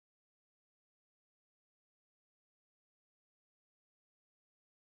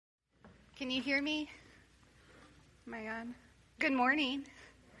Can you hear me? Am I on? Good morning.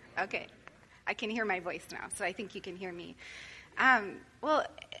 Okay. I can hear my voice now, so I think you can hear me. Well,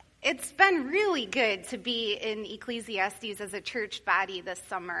 it's been really good to be in Ecclesiastes as a church body this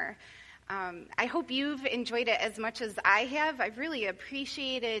summer. I hope you've enjoyed it as much as I have. I've really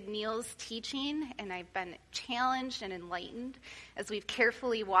appreciated Neil's teaching, and I've been challenged and enlightened as we've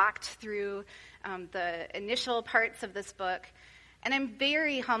carefully walked through the initial parts of this book. And I'm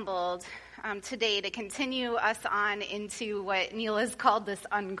very humbled today to continue us on into what Neil has called this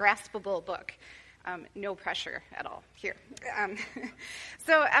ungraspable book. No pressure at all here.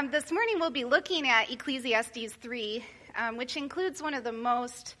 So this morning we'll be looking at Ecclesiastes 3, which includes one of the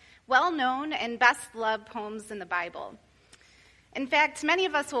most well-known and best-loved poems in the Bible. In fact, many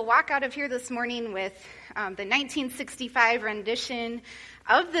of us will walk out of here this morning with the 1965 rendition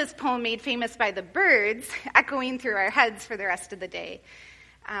of this poem made famous by the Byrds echoing through our heads for the rest of the day.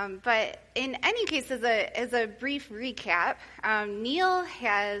 But in any case, as a brief recap, Neil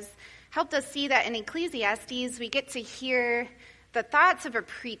has helped us see that in Ecclesiastes we get to hear the thoughts of a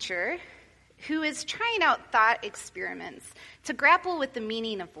preacher who is trying out thought experiments to grapple with the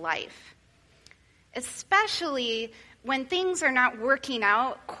meaning of life, especially when things are not working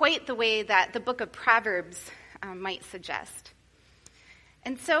out quite the way that the book of Proverbs might suggest.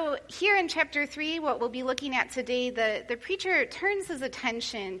 And so here in chapter 3, what we'll be looking at today, the preacher turns his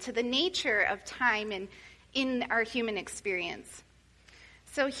attention to the nature of time in our human experience.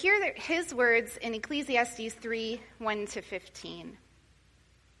 So here are his words in Ecclesiastes 3, 1-15.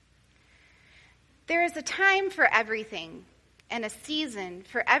 There is a time for everything, and a season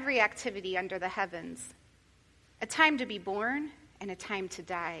for every activity under the heavens. A time to be born, and a time to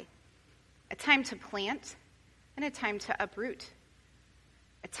die. A time to plant, and a time to uproot.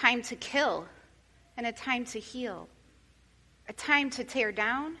 A time to kill, and a time to heal. A time to tear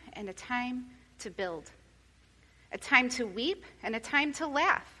down, and a time to build. A time to weep, and a time to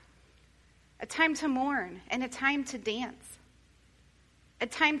laugh. A time to mourn, and a time to dance. A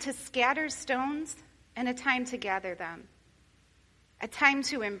time to scatter stones, and a time to gather them. A time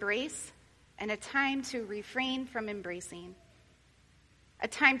to embrace, and a time to refrain from embracing. A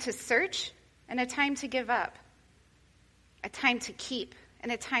time to search, and a time to give up. A time to keep,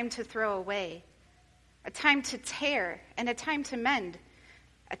 and a time to throw away. A time to tear, and a time to mend.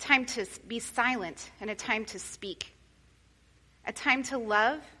 A time to be silent, and a time to speak. A time to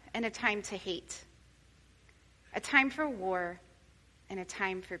love, and a time to hate. A time for war, and a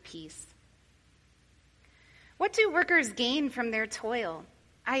time for peace. What do workers gain from their toil?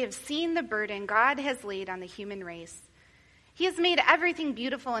 I have seen the burden God has laid on the human race. He has made everything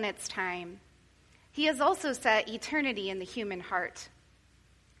beautiful in its time. He has also set eternity in the human heart.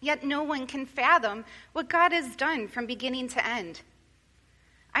 Yet no one can fathom what God has done from beginning to end.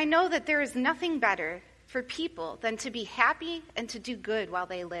 I know that there is nothing better for people than to be happy and to do good while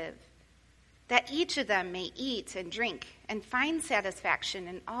they live, that each of them may eat and drink and find satisfaction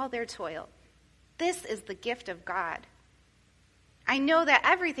in all their toil. This is the gift of God. I know that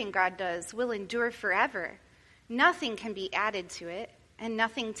everything God does will endure forever. Nothing can be added to it and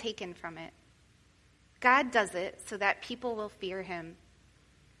nothing taken from it. God does it so that people will fear him.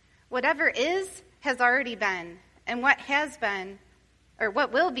 Whatever is has already been, and what has been, or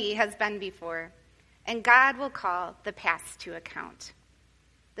what will be, has been before, and God will call the past to account.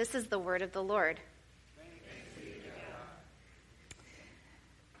 This is the word of the Lord.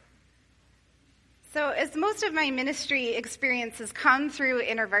 So as most of my ministry experiences come through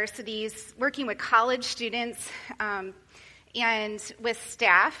InterVarsities, working with college students and with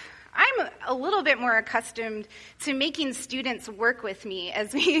staff, I'm a little bit more accustomed to making students work with me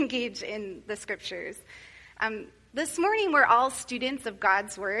as we engage in the scriptures. This morning, we're all students of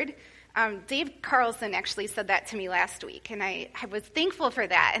God's word. Dave Carlson actually said that to me last week, and I was thankful for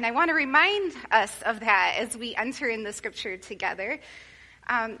that. And I want to remind us of that as we enter in the scripture together.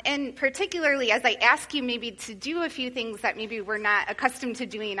 And particularly as I ask you maybe to do a few things that maybe we're not accustomed to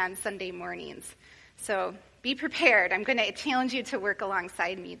doing on Sunday mornings. So be prepared. I'm going to challenge you to work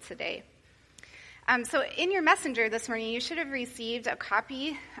alongside me today. So in your messenger this morning, you should have received a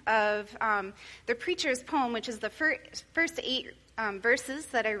copy of the preacher's poem, which is the first 8 verses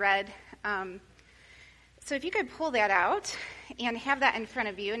that I read. So if you could pull that out and have that in front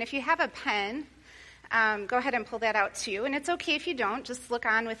of you. And if you have a pen, go ahead and pull that out too. And it's okay if you don't. Just look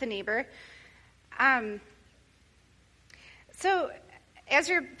on with a neighbor. So as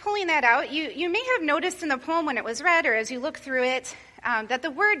you're pulling that out, you may have noticed in the poem when it was read, or as you look through it, that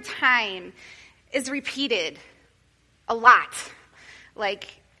the word time is repeated a lot, like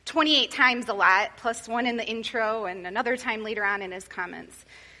 28 times a lot, plus one in the intro and another time later on in his comments.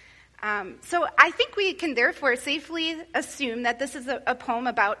 So I think we can therefore safely assume that this is a poem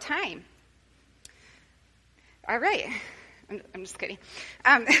about time. All right. I'm just kidding.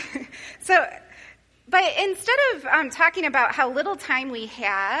 But instead of talking about how little time we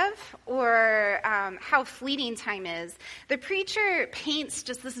have or how fleeting time is, the preacher paints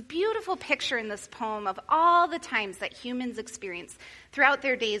just this beautiful picture in this poem of all the times that humans experience throughout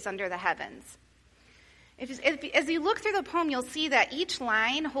their days under the heavens. As you look through the poem, you'll see that each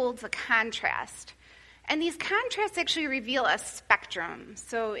line holds a contrast. And these contrasts actually reveal a spectrum.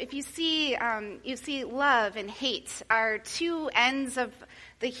 So if you see love and hate are two ends of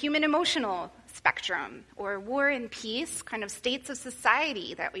the human emotional spectrum, or war and peace, kind of states of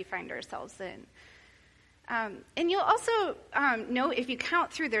society that we find ourselves in. And you'll also note, if you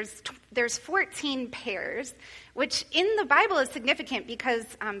count through, there's 14 pairs, which in the Bible is significant because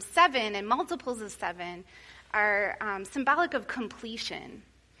 7 and multiples of 7 are symbolic of completion.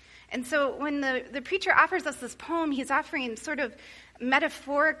 And so when the preacher offers us this poem, he's offering sort of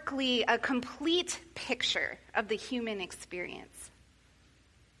metaphorically a complete picture of the human experience.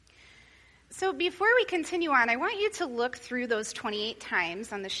 So before we continue on, I want you to look through those 28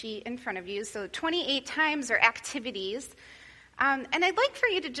 times on the sheet in front of you. So 28 times are activities. And I'd like for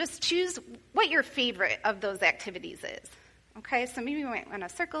you to just choose what your favorite of those activities is. Okay, so maybe you might want to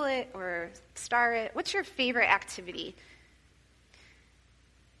circle it or star it. What's your favorite activity?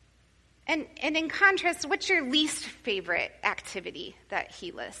 And in contrast, what's your least favorite activity that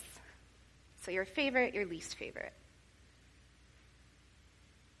he lists? So your favorite, your least favorite.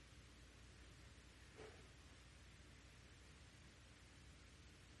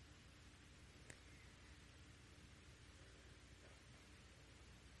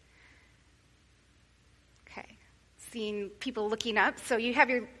 Okay, seeing people looking up. So you have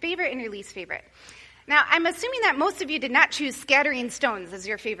your favorite and your least favorite. Now, I'm assuming that most of you did not choose scattering stones as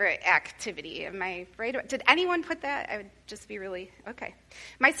your favorite activity. Am I right? Did anyone put that? I would just be really, okay.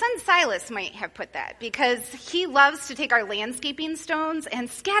 My son Silas might have put that because he loves to take our landscaping stones and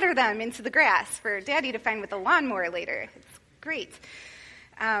scatter them into the grass for Daddy to find with a lawnmower later. It's great.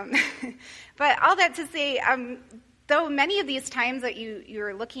 But all that to say, though many of these times that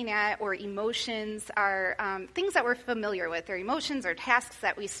you're looking at or emotions are things that we're familiar with, or emotions or tasks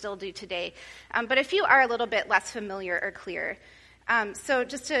that we still do today, but a few are a little bit less familiar or clear. So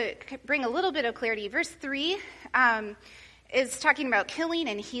just to bring a little bit of clarity, verse 3 is talking about killing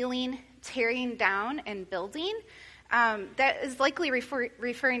and healing, tearing down and building. That is likely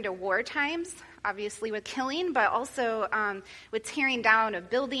referring to war times, obviously with killing, but also with tearing down of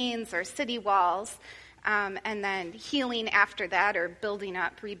buildings or city walls. And then healing after that, or building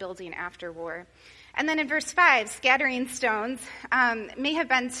up, rebuilding after war. And then in verse 5, scattering stones may have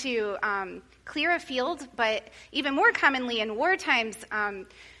been to clear a field, but even more commonly in war times,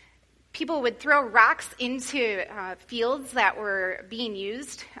 people would throw rocks into fields that were being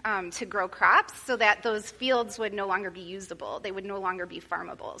used to grow crops so that those fields would no longer be usable. They would no longer be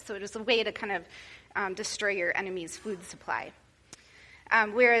farmable. So it was a way to kind of destroy your enemy's food supply.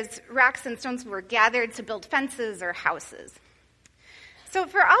 Whereas rocks and stones were gathered to build fences or houses. So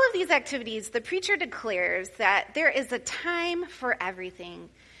for all of these activities, the preacher declares that there is a time for everything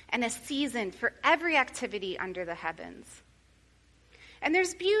and a season for every activity under the heavens. And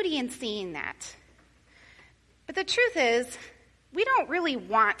there's beauty in seeing that. But the truth is, we don't really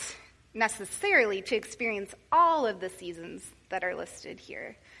want necessarily to experience all of the seasons that are listed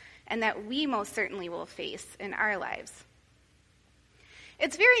here, and that we most certainly will face in our lives.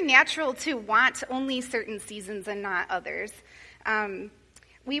 It's very natural to want only certain seasons and not others.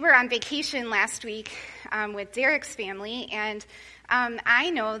 We were on vacation last week with Derek's family, and I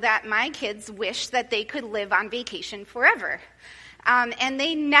know that my kids wish that they could live on vacation forever. And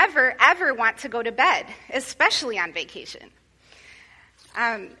they never, ever want to go to bed, especially on vacation.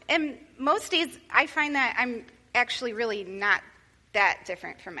 And most days, I find that I'm actually really not that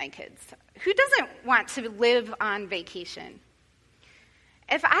different from my kids. Who doesn't want to live on vacation?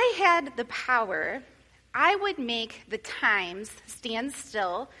 If I had the power, I would make the times stand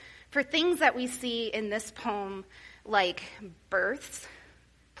still for things that we see in this poem, like births,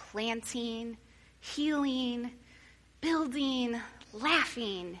 planting, healing, building,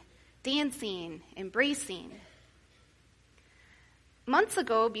 laughing, dancing, embracing. Months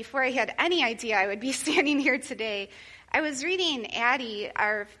ago, before I had any idea I would be standing here today, I was reading Addie,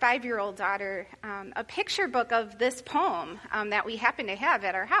 our 5-year-old daughter, a picture book of this poem that we happen to have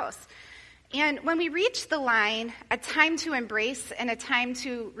at our house. And when we reached the line, a time to embrace and a time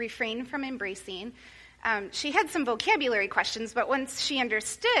to refrain from embracing, She had some vocabulary questions, but once she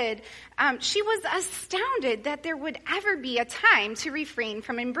understood, she was astounded that there would ever be a time to refrain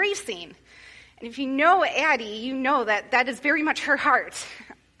from embracing. And if you know Addie, you know that that is very much her heart.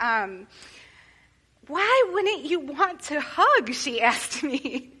 Why wouldn't you want to hug, she asked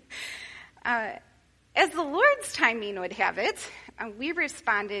me. As the Lord's timing would have it, we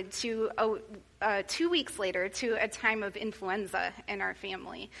responded to 2 weeks later to a time of influenza in our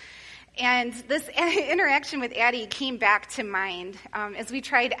family. And this interaction with Addie came back to mind as we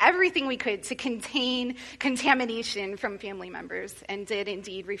tried everything we could to contain contamination from family members and did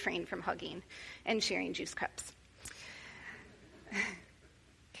indeed refrain from hugging and sharing juice cups.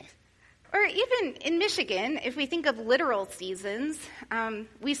 Or even in Michigan, if we think of literal seasons,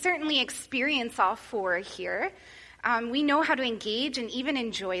 we certainly experience all four here. We know how to engage and even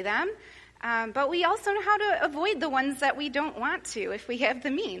enjoy them, but we also know how to avoid the ones that we don't want to if we have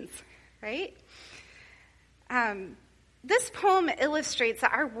the means, right? This poem illustrates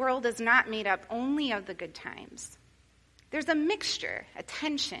that our world is not made up only of the good times. There's a mixture, a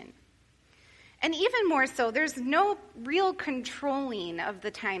tension. And even more so, there's no real controlling of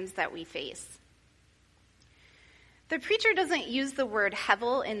the times that we face. The preacher doesn't use the word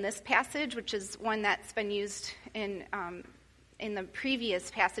hevel in this passage, which is one that's been used in the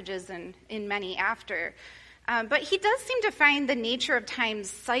previous passages and in many after. But he does seem to find the nature of times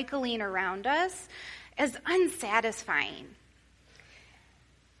cycling around us as unsatisfying.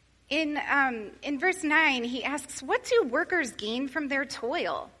 In verse 9, he asks, "What do workers gain from their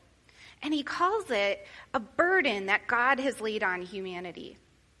toil?" And he calls it a burden that God has laid on humanity.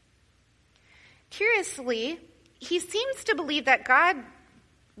 Curiously, he seems to believe that God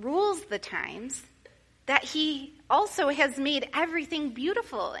rules the times, that he also has made everything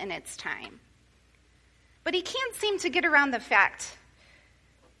beautiful in its time. But he can't seem to get around the fact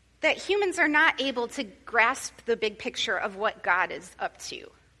that humans are not able to grasp the big picture of what God is up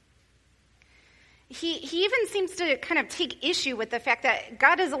to. He even seems to kind of take issue with the fact that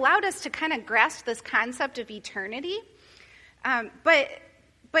God has allowed us to kind of grasp this concept of eternity, but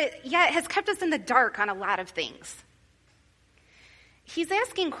yet has kept us in the dark on a lot of things. He's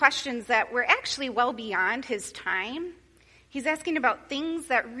asking questions that were actually well beyond his time. He's asking about things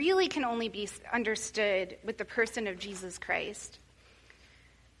that really can only be understood with the person of Jesus Christ.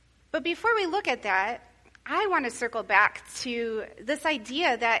 But before we look at that, I want to circle back to this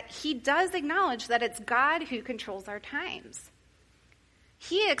idea that he does acknowledge that it's God who controls our times.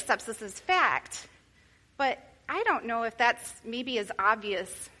 He accepts this as fact, but I don't know if that's maybe as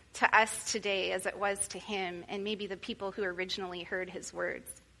obvious to us today as it was to him and maybe the people who originally heard his words.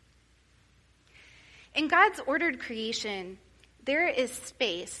 In God's ordered creation, there is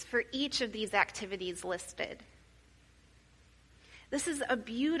space for each of these activities listed. This is a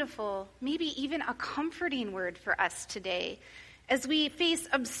beautiful, maybe even a comforting word for us today as we face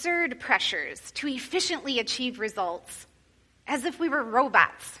absurd pressures to efficiently achieve results, as if we were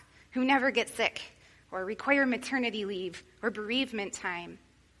robots who never get sick or require maternity leave or bereavement time.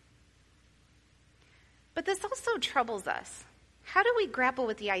 But this also troubles us. How do we grapple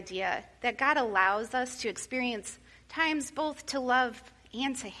with the idea that God allows us to experience times both to love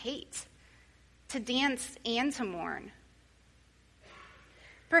and to hate, to dance and to mourn?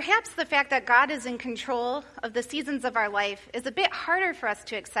 Perhaps the fact that God is in control of the seasons of our life is a bit harder for us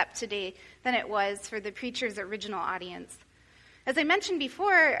to accept today than it was for the preacher's original audience. As I mentioned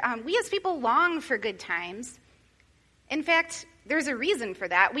before, we as people long for good times. In fact, there's a reason for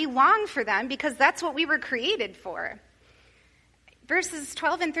that. We long for them because that's what we were created for. Verses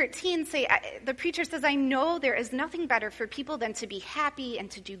 12 and 13 say, the preacher says, "I know there is nothing better for people than to be happy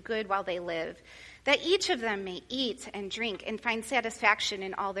and to do good while they live, that each of them may eat and drink and find satisfaction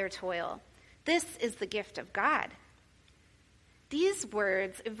in all their toil. This is the gift of God." These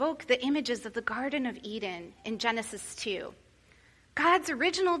words evoke the images of the Garden of Eden in Genesis 2. God's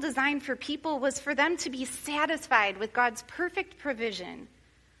original design for people was for them to be satisfied with God's perfect provision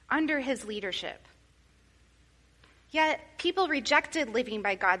under his leadership. Yet people rejected living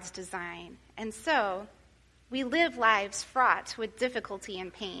by God's design, and so we live lives fraught with difficulty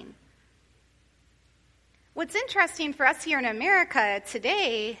and pain. What's interesting for us here in America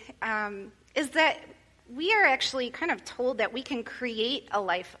today is that we are actually kind of told that we can create a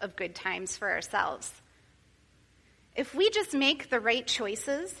life of good times for ourselves. If we just make the right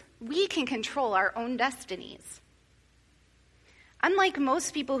choices, we can control our own destinies. Unlike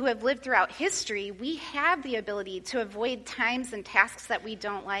most people who have lived throughout history, we have the ability to avoid times and tasks that we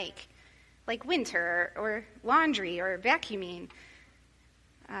don't like winter or laundry or vacuuming.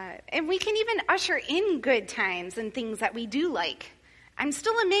 And we can even usher in good times and things that we do like, I'm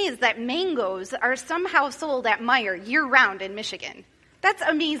still amazed that mangoes are somehow sold at Meijer year-round in Michigan. That's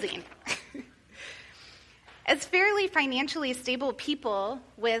amazing. As fairly financially stable people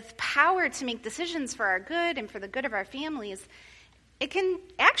with power to make decisions for our good and for the good of our families, it can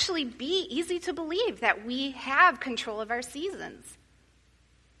actually be easy to believe that we have control of our seasons.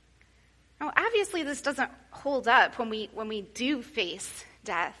 Now, obviously, this doesn't hold up when we do face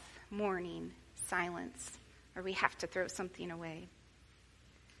death, mourning, silence, or we have to throw something away.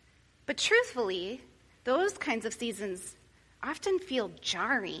 But truthfully, those kinds of seasons often feel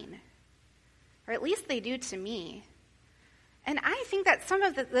jarring, or at least they do to me. And I think that some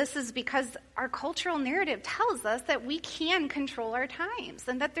of this is because our cultural narrative tells us that we can control our times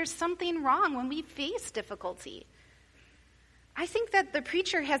and that there's something wrong when we face difficulty. I think that the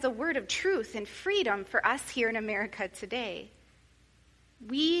preacher has a word of truth and freedom for us here in America today.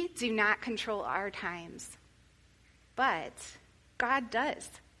 We do not control our times, but God does.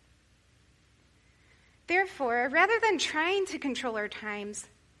 Therefore, rather than trying to control our times,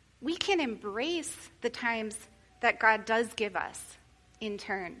 we can embrace the times that God does give us in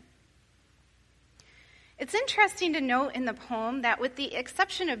turn. It's interesting to note in the poem that with the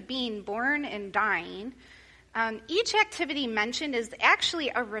exception of being born and dying, each activity mentioned is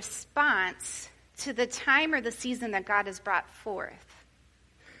actually a response to the time or the season that God has brought forth.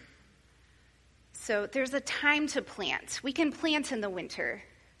 So there's a time to plant. We can plant in the winter,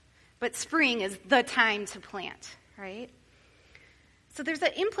 but spring is the time to plant, right? So there's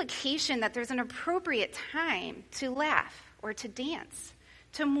an implication that there's an appropriate time to laugh or to dance,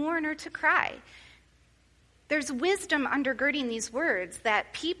 to mourn or to cry. There's wisdom undergirding these words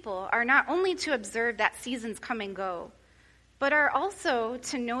that people are not only to observe that seasons come and go, but are also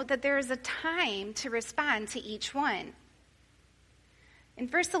to know that there is a time to respond to each one. In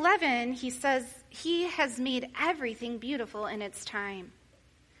verse 11, he says, "He has made everything beautiful in its time."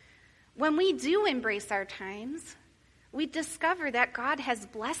 When we do embrace our times, we discover that God has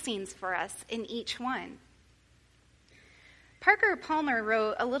blessings for us in each one. Parker Palmer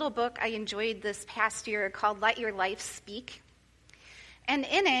wrote a little book I enjoyed this past year called Let Your Life Speak. And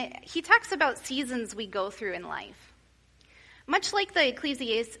in it, he talks about seasons we go through in life. Much like the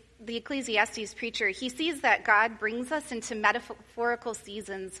Ecclesiastes preacher, he sees that God brings us into metaphorical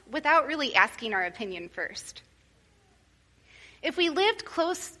seasons without really asking our opinion first. If we lived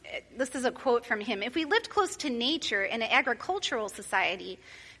close, this is a quote from him, if we lived close to nature in an agricultural society,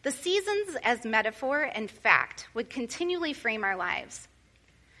 the seasons as metaphor and fact would continually frame our lives.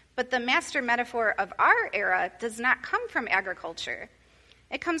 But the master metaphor of our era does not come from agriculture.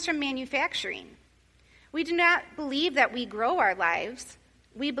 It comes from manufacturing. We do not believe that we grow our lives.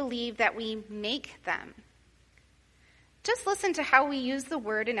 We believe that we make them. Just listen to how we use the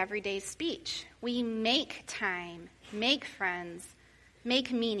word in everyday speech. We make time, make friends,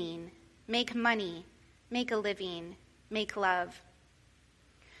 make meaning, make money, make a living, make love.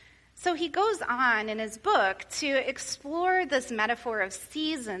 So he goes on in his book to explore this metaphor of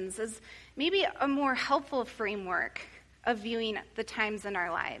seasons as maybe a more helpful framework of viewing the times in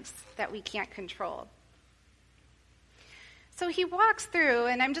our lives that we can't control. So he walks through,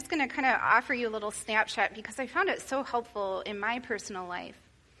 and I'm just going to kind of offer you a little snapshot because I found it so helpful in my personal life.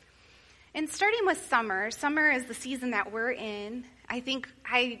 And starting with summer is the season that we're in. I think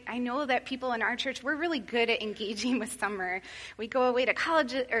I know that people in our church, we're really good at engaging with summer. We go away to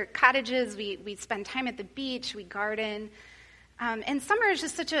cottages, we spend time at the beach, we garden. And summer is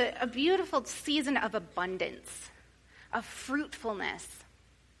just such a beautiful season of abundance, of fruitfulness.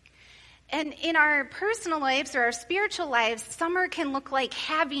 And in our personal lives or our spiritual lives, summer can look like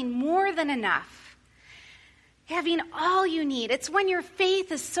having more than enough, having all you need. It's when your faith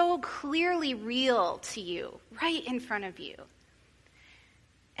is so clearly real to you, right in front of you.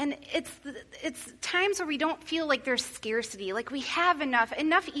 And it's times where we don't feel like there's scarcity, like we have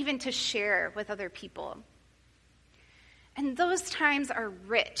enough even to share with other people. And those times are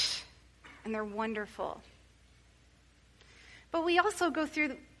rich and they're wonderful. But we also go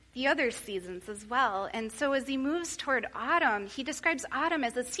through the other seasons as well. And so as he moves toward autumn, he describes autumn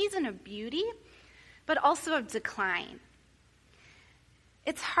as a season of beauty, but also of decline.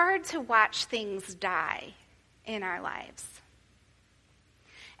 It's hard to watch things die in our lives.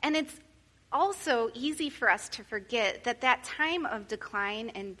 And it's also easy for us to forget that that time of decline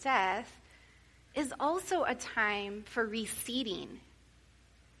and death is also a time for reseeding.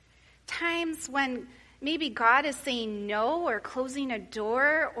 Times when maybe God is saying no or closing a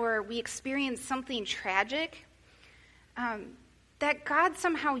door or we experience something tragic that God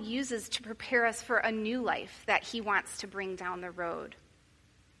somehow uses to prepare us for a new life that he wants to bring down the road.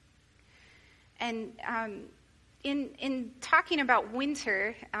 And in talking about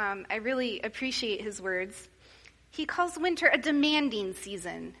winter, I really appreciate his words. He calls winter a demanding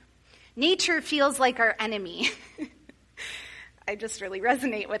season. Nature feels like our enemy. I just really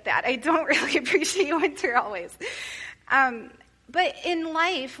resonate with that. I don't really appreciate winter always. But in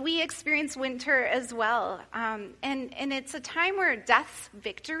life, we experience winter as well. And it's a time where death's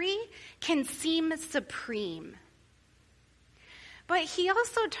victory can seem supreme. But he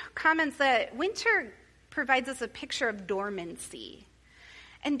also comments that winter provides us a picture of dormancy.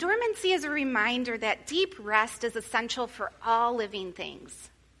 And dormancy is a reminder that deep rest is essential for all living things.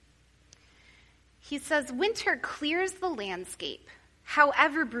 He says, winter clears the landscape,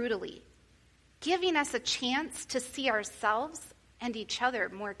 however brutally, giving us a chance to see ourselves and each other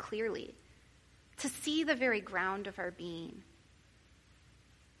more clearly, to see the very ground of our being.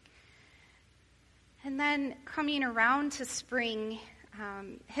 And then coming around to spring,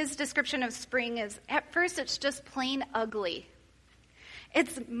 his description of spring is, at first it's just plain ugly.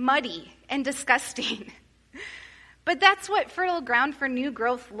 It's muddy and disgusting. But that's what fertile ground for new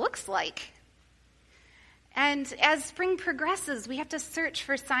growth looks like. And as spring progresses, we have to search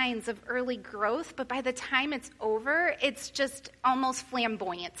for signs of early growth, but by the time it's over, it's just almost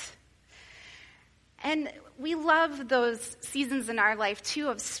flamboyant. And we love those seasons in our life, too,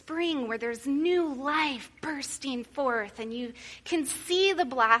 of spring, where there's new life bursting forth, and you can see the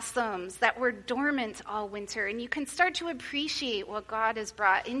blossoms that were dormant all winter, and you can start to appreciate what God has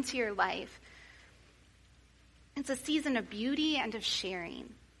brought into your life. It's a season of beauty and of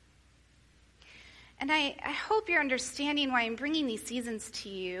sharing. And I hope you're understanding why I'm bringing these seasons to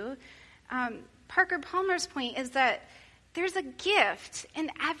you. Parker Palmer's point is that there's a gift in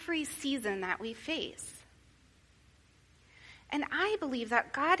every season that we face. And I believe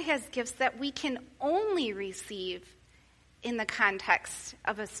that God has gifts that we can only receive in the context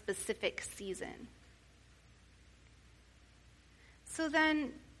of a specific season. So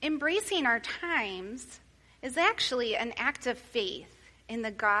then, embracing our times is actually an act of faith in the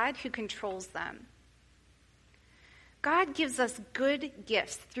God who controls them. God gives us good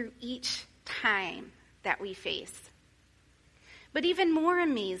gifts through each time that we face. But even more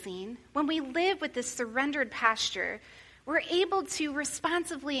amazing, when we live with this surrendered posture, we're able to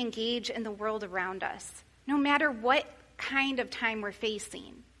responsively engage in the world around us, no matter what kind of time we're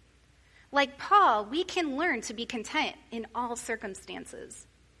facing. Like Paul, we can learn to be content in all circumstances.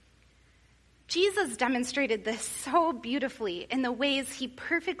 Jesus demonstrated this so beautifully in the ways he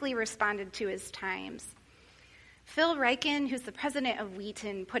perfectly responded to his times. Phil Ryken, who's the president of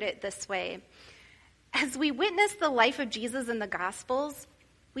Wheaton, put it this way: as we witness the life of Jesus in the Gospels,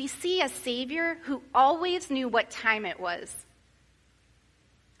 we see a Savior who always knew what time it was.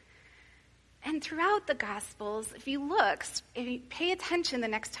 And throughout the Gospels, if you pay attention the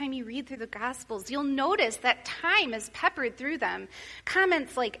next time you read through the Gospels, you'll notice that time is peppered through them.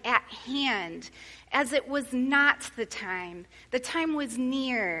 Comments like "at hand," as it was not the time was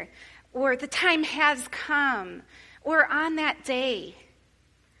near, or "the time has come," or "on that day."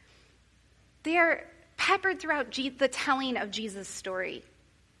 They're peppered throughout the telling of Jesus' story.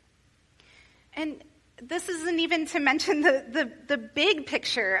 And this isn't even to mention the big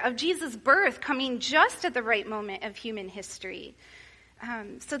picture of Jesus' birth coming just at the right moment of human history,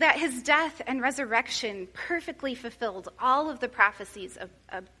 so that his death and resurrection perfectly fulfilled all of the prophecies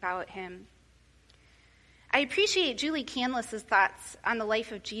about him. I appreciate Julie Canless's thoughts on the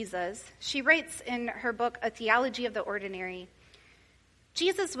life of Jesus. She writes in her book, A Theology of the Ordinary,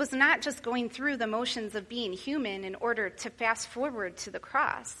 Jesus was not just going through the motions of being human in order to fast forward to the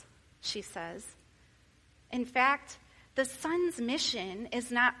cross, she says. In fact, the Son's mission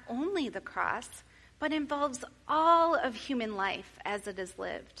is not only the cross, but involves all of human life as it is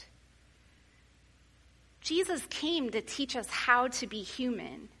lived. Jesus came to teach us how to be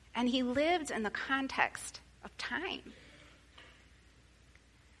human, and he lived in the context of time.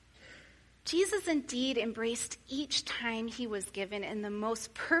 Jesus indeed embraced each time he was given in the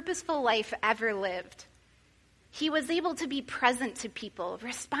most purposeful life ever lived. He was able to be present to people,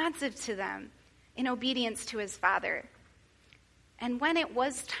 responsive to them, in obedience to his Father. And when it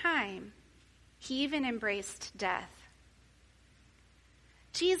was time, he even embraced death.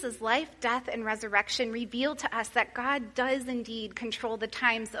 Jesus' life, death, and resurrection reveal to us that God does indeed control the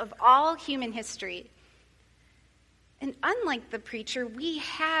times of all human history. And unlike the preacher, we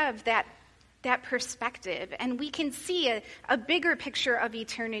have that perspective, and we can see a bigger picture of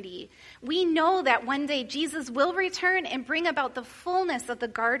eternity. We know that one day Jesus will return and bring about the fullness of the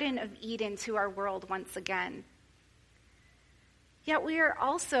Garden of Eden to our world once again. Yet we are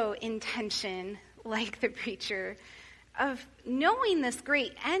also in tension, like the preacher, of knowing this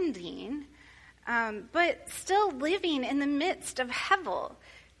great ending, but still living in the midst of hevel,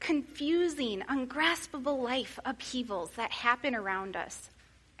 confusing, ungraspable life upheavals that happen around us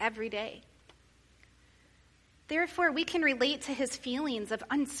every day. Therefore, we can relate to his feelings of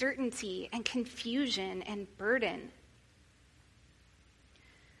uncertainty and confusion and burden.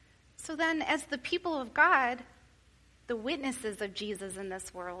 So then, as the people of God, the witnesses of Jesus in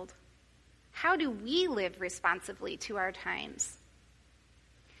this world, how do we live responsively to our times?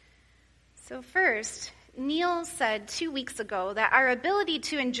 So first, Neil said 2 weeks ago that our ability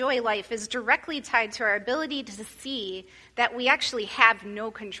to enjoy life is directly tied to our ability to see that we actually have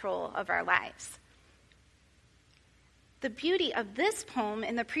no control of our lives. The beauty of this poem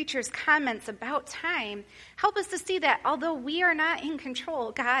and the preacher's comments about time help us to see that although we are not in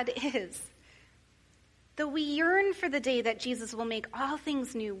control, God is. Though we yearn for the day that Jesus will make all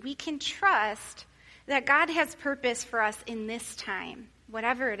things new, we can trust that God has purpose for us in this time,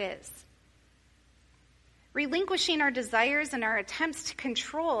 whatever it is. Relinquishing our desires and our attempts to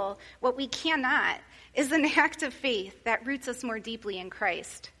control what we cannot is an act of faith that roots us more deeply in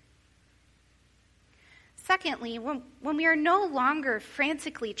Christ. Secondly, when we are no longer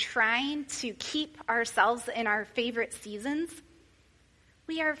frantically trying to keep ourselves in our favorite seasons,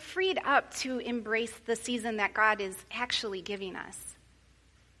 we are freed up to embrace the season that God is actually giving us.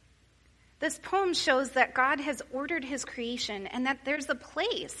 This poem shows that God has ordered his creation and that there's a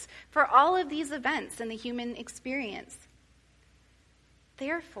place for all of these events in the human experience.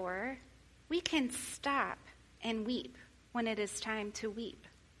 Therefore, we can stop and weep when it is time to weep.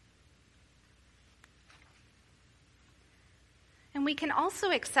 And we can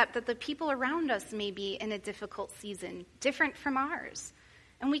also accept that the people around us may be in a difficult season, different from ours.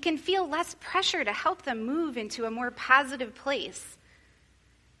 And we can feel less pressure to help them move into a more positive place.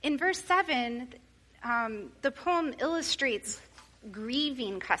 In verse 7, the poem illustrates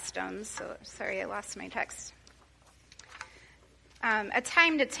grieving customs. So, sorry, I lost my text. A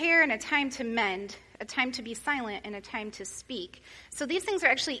time to tear and a time to mend, a time to be silent and a time to speak. So these things are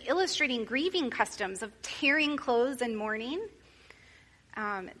actually illustrating grieving customs of tearing clothes and mourning.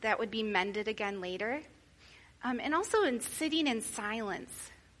 That would be mended again later. And also in sitting in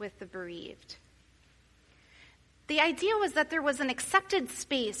silence with the bereaved. The idea was that there was an accepted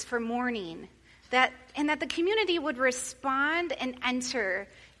space for mourning, and that the community would respond and enter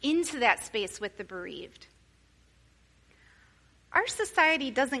into that space with the bereaved. Our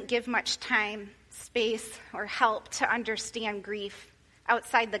society doesn't give much time, space, or help to understand grief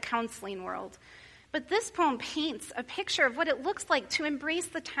outside the counseling world. But this poem paints a picture of what it looks like to embrace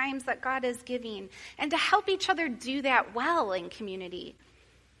the times that God is giving and to help each other do that well in community.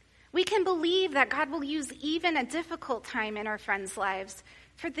 We can believe that God will use even a difficult time in our friends' lives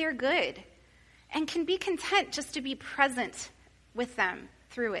for their good and can be content just to be present with them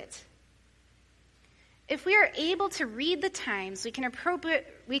through it. If we are able to read the times, we can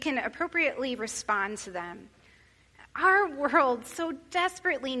appropriately respond to them. Our world so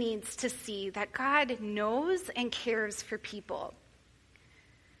desperately needs to see that God knows and cares for people.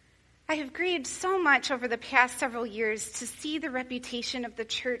 I have grieved so much over the past several years to see the reputation of the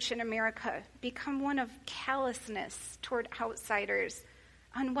church in America become one of callousness toward outsiders,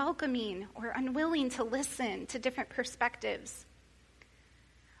 unwelcoming or unwilling to listen to different perspectives.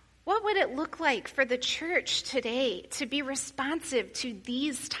 What would it look like for the church today to be responsive to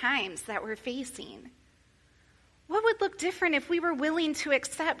these times that we're facing? What would look different if we were willing to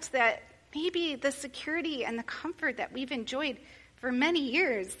accept that maybe the security and the comfort that we've enjoyed for many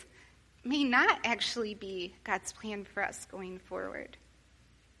years may not actually be God's plan for us going forward?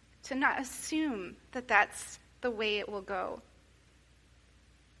 To not assume that that's the way it will go.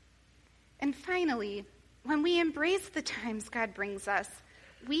 And finally, when we embrace the times God brings us,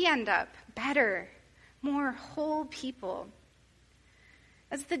 we end up better, more whole people.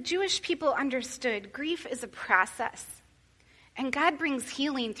 As the Jewish people understood, grief is a process, and God brings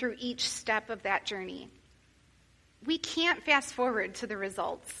healing through each step of that journey. We can't fast forward to the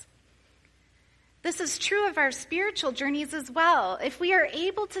results. This is true of our spiritual journeys as well. If we are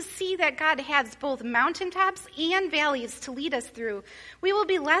able to see that God has both mountaintops and valleys to lead us through, we will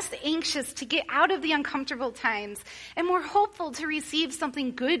be less anxious to get out of the uncomfortable times and more hopeful to receive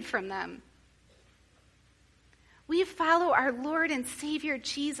something good from them. We follow our Lord and Savior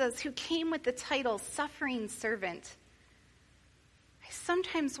Jesus, who came with the title Suffering Servant. I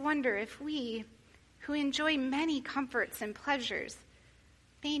sometimes wonder if we, who enjoy many comforts and pleasures,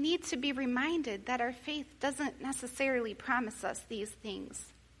 may need to be reminded that our faith doesn't necessarily promise us these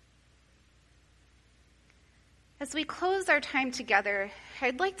things. As we close our time together,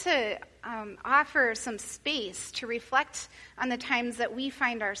 I'd like to offer some space to reflect on the times that we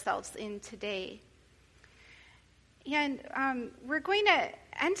find ourselves in today. And we're going to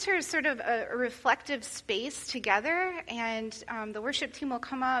enter sort of a reflective space together, and the worship team will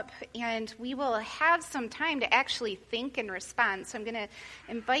come up, and we will have some time to actually think and respond. So I'm going to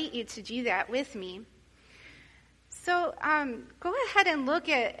invite you to do that with me. So go ahead and look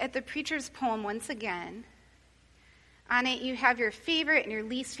at the preacher's poem once again. On it, you have your favorite and your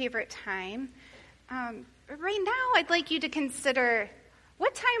least favorite time. Right now, I'd like you to consider,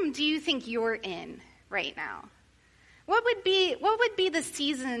 what time do you think you're in right now? What would be the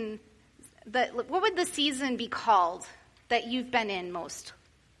season what would the season be called that you've been in most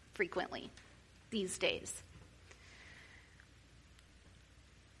frequently these days?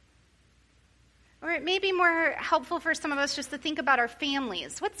 Or it may be more helpful for some of us just to think about our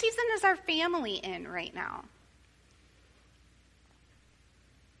families. What season is our family in right now?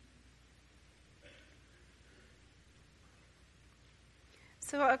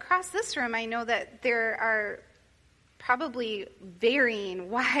 So across this room, I know that there are probably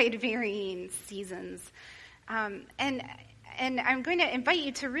wide varying seasons. And I'm going to invite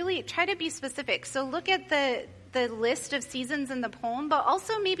you to really try to be specific. So look at the list of seasons in the poem, but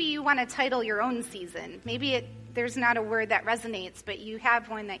also maybe you want to title your own season. Maybe there's not a word that resonates, but you have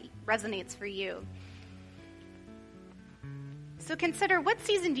one that resonates for you. So consider, what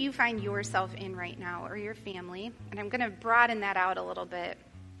season do you find yourself in right now, or your family? And I'm going to broaden that out a little bit.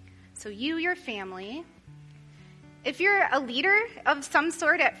 So you, your family. If you're a leader of some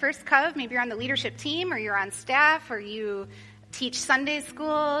sort at First Cov, maybe you're on the leadership team, or you're on staff, or you teach Sunday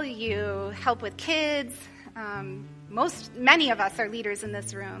school, you help with kids. Many of us are leaders in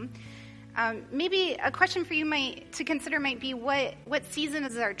this room. Maybe a question for you to consider might be, what season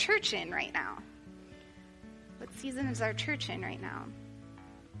is our church in right now? What season is our church in right now?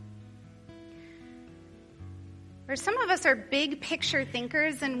 Or some of us are big picture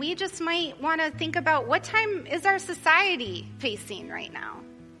thinkers, and we just might want to think about, what time is our society facing right now?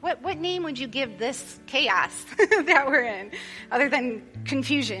 What name would you give this chaos that we're in, other than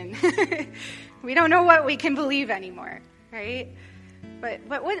confusion? We don't know what we can believe anymore, right? But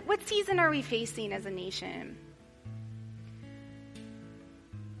what season are we facing as a nation?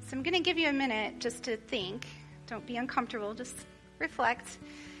 So I'm going to give you a minute just to think. Don't be uncomfortable, just reflect.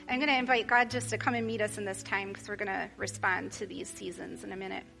 I'm going to invite God just to come and meet us in this time, because we're going to respond to these seasons in a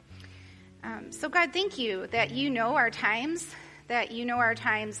minute. So God, thank you that you know our times,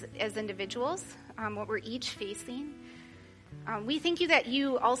 as individuals, what we're each facing. We thank you that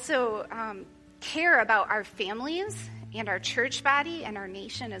you also care about our families and our church body and our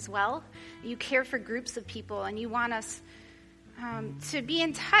nation as well. You care for groups of people, and you want us to be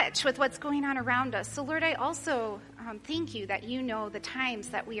in touch with what's going on around us. So Lord, I also thank you that you know the times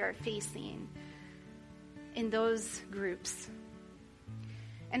that we are facing in those groups.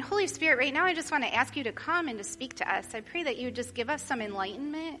 And Holy Spirit, right now I just want to ask you to come and to speak to us. I pray that you would just give us some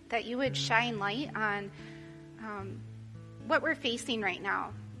enlightenment, that you would shine light on what we're facing right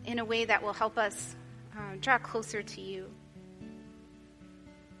now in a way that will help us draw closer to you.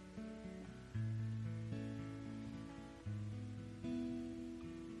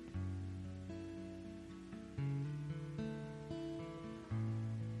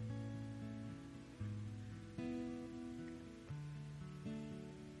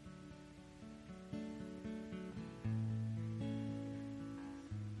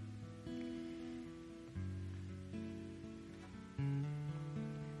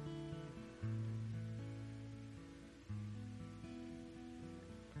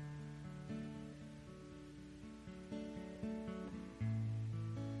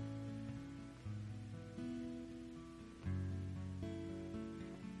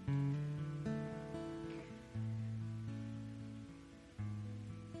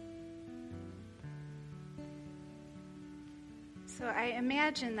 So I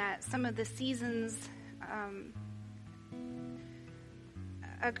imagine that some of the seasons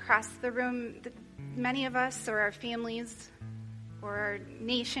across the room, many of us or our families or our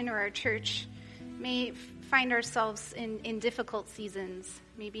nation or our church may find ourselves in difficult seasons,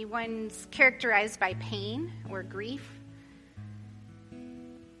 maybe ones characterized by pain or grief.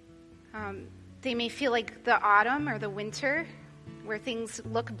 They may feel like the autumn or the winter, where things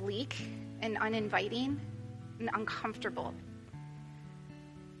look bleak and uninviting and uncomfortable.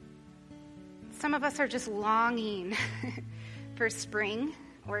 Some of us are just longing for spring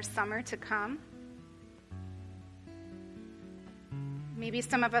or summer to come. Maybe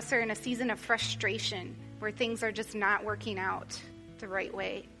some of us are in a season of frustration where things are just not working out the right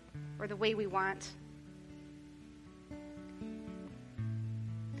way or the way we want.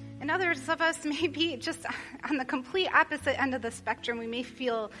 And others of us may be just on the complete opposite end of the spectrum. We may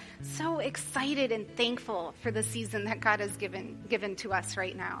feel so excited and thankful for the season that God has given to us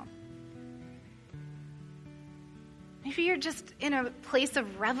right now. Maybe you're just in a place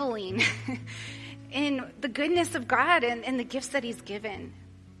of reveling in the goodness of God and the gifts that he's given.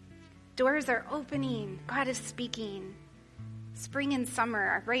 Doors are opening. God is speaking. Spring and summer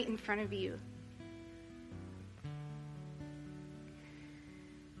are right in front of you.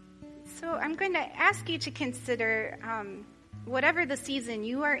 So I'm going to ask you to consider whatever the season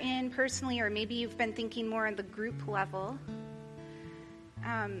you are in personally, or maybe you've been thinking more on the group level.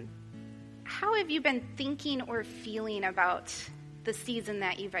 How have you been thinking or feeling about the season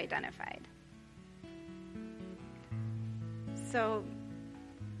that you've identified? So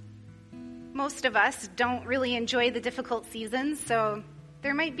most of us don't really enjoy the difficult seasons, so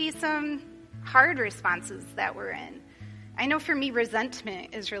there might be some hard responses that we're in. I know for me,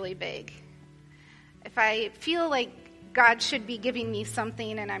 resentment is really big. If I feel like God should be giving me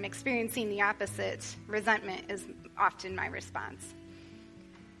something and I'm experiencing the opposite, resentment is often my response.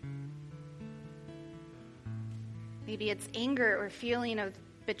 Maybe it's anger or feeling of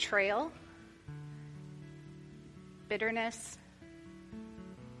betrayal, bitterness.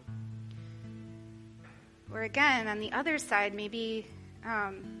 Or again, on the other side, maybe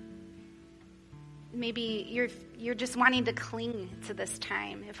you're just wanting to cling to this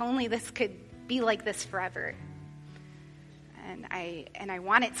time. If only this could be like this forever. And I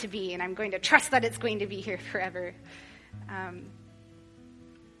want it to be, and I'm going to trust that it's going to be here forever.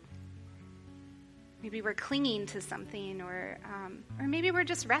 Maybe we're clinging to something, or maybe we're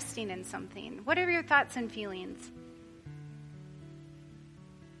just resting in something. What are your thoughts and feelings?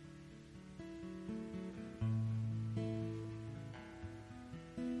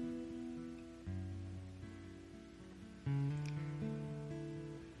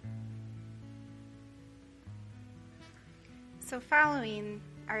 So following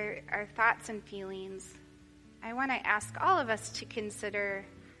our thoughts and feelings, I want to ask all of us to consider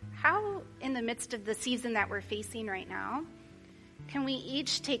how, in the midst of the season that we're facing right now, can we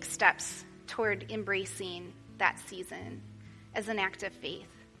each take steps toward embracing that season as an act of faith?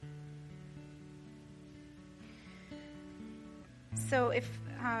 So if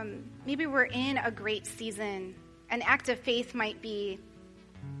maybe we're in a great season, an act of faith might be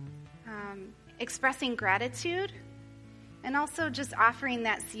expressing gratitude, and also just offering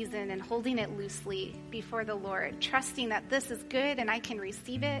that season and holding it loosely before the Lord, trusting that this is good and I can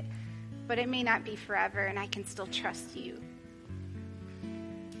receive it, but it may not be forever and I can still trust you.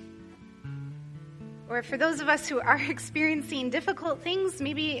 Or for those of us who are experiencing difficult things,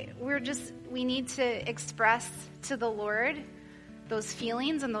 maybe we need to express to the Lord those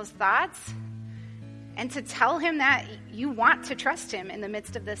feelings and those thoughts, and to tell him that you want to trust him in the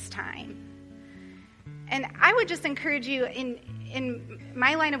midst of this time. And I would just encourage you, in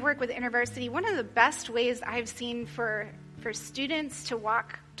my line of work with InterVarsity, one of the best ways I've seen for students to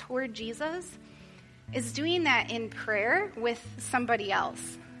walk toward Jesus is doing that in prayer with somebody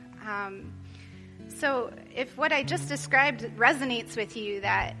else. So if what I just described resonates with you,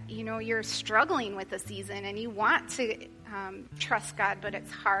 that you're struggling with a season and you want to trust God, but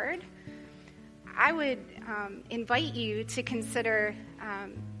it's hard, I would invite you to consider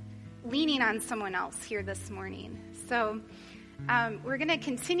leaning on someone else here this morning. So we're going to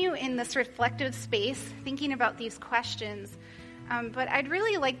continue in this reflective space, thinking about these questions. But I'd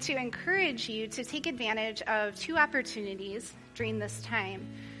really like to encourage you to take advantage of two opportunities during this time.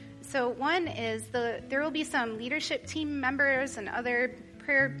 So one is there will be some leadership team members and other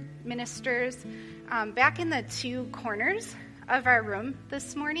prayer ministers back in the two corners of our room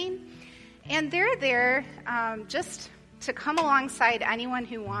this morning. And they're there just to come alongside anyone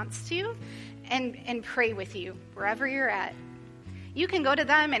who wants to and pray with you wherever you're at. You can go to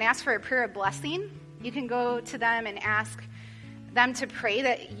them and ask for a prayer of blessing. You can go to them and ask them to pray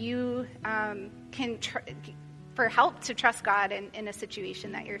that you for help to trust God in a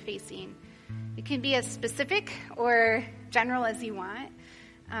situation that you're facing. It can be as specific or general as you want,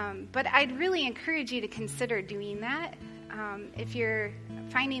 but I'd really encourage you to consider doing that if you're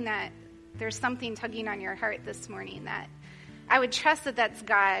finding that there's something tugging on your heart this morning. That I would trust that that's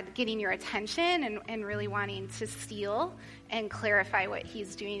God getting your attention and really wanting to seal and clarify what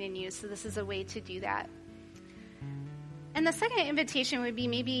he's doing in you. So this is a way to do that. And the second invitation would be,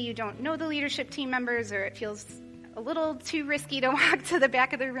 maybe you don't know the leadership team members, or it feels a little too risky to walk to the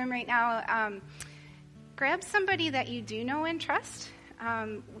back of the room right now. Grab somebody that you do know and trust.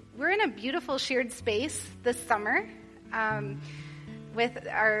 We're in a beautiful shared space this summer. with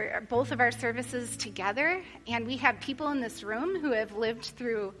both of our services together, and we have people in this room who have lived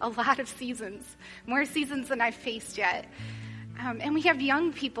through a lot of seasons, more seasons than I've faced yet. And we have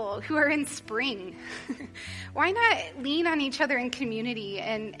young people who are in spring. Why not lean on each other in community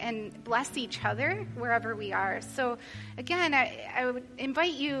and bless each other wherever we are? So again, I would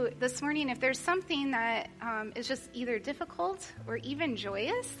invite you this morning, if there's something that is just either difficult or even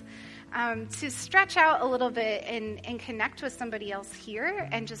joyous, to stretch out a little bit and connect with somebody else here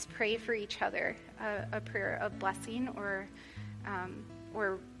and just pray for each other, a prayer of blessing or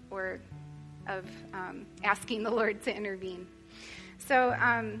of asking the Lord to intervene. So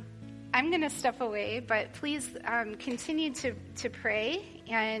I'm going to step away, but please continue to pray,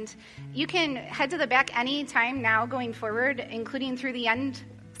 and you can head to the back anytime now going forward, including through the end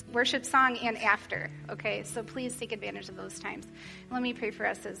worship song and after. Okay, so please take advantage of those times. Let me pray for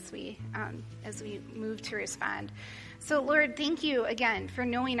us as we move to respond. So Lord, thank you again for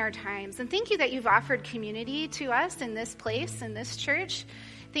knowing our times, and thank you that you've offered community to us in this place, in this church.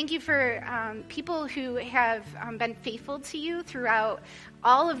 Thank you for people who have been faithful to you throughout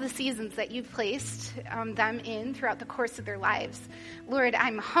all of the seasons that you've placed them in throughout the course of their lives. Lord,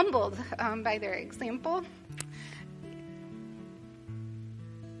 I'm humbled by their example.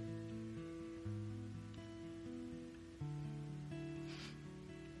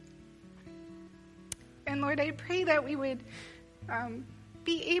 And Lord, I pray that we would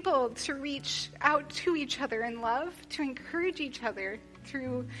be able to reach out to each other in love, to encourage each other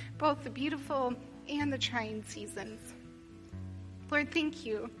through both the beautiful and the trying seasons. Lord, thank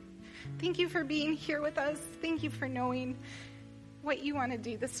you. Thank you for being here with us. Thank you for knowing what you want to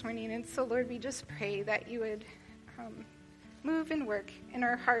do this morning. And so, Lord, we just pray that you would move and work in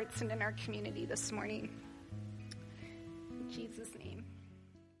our hearts and in our community this morning. In Jesus' name.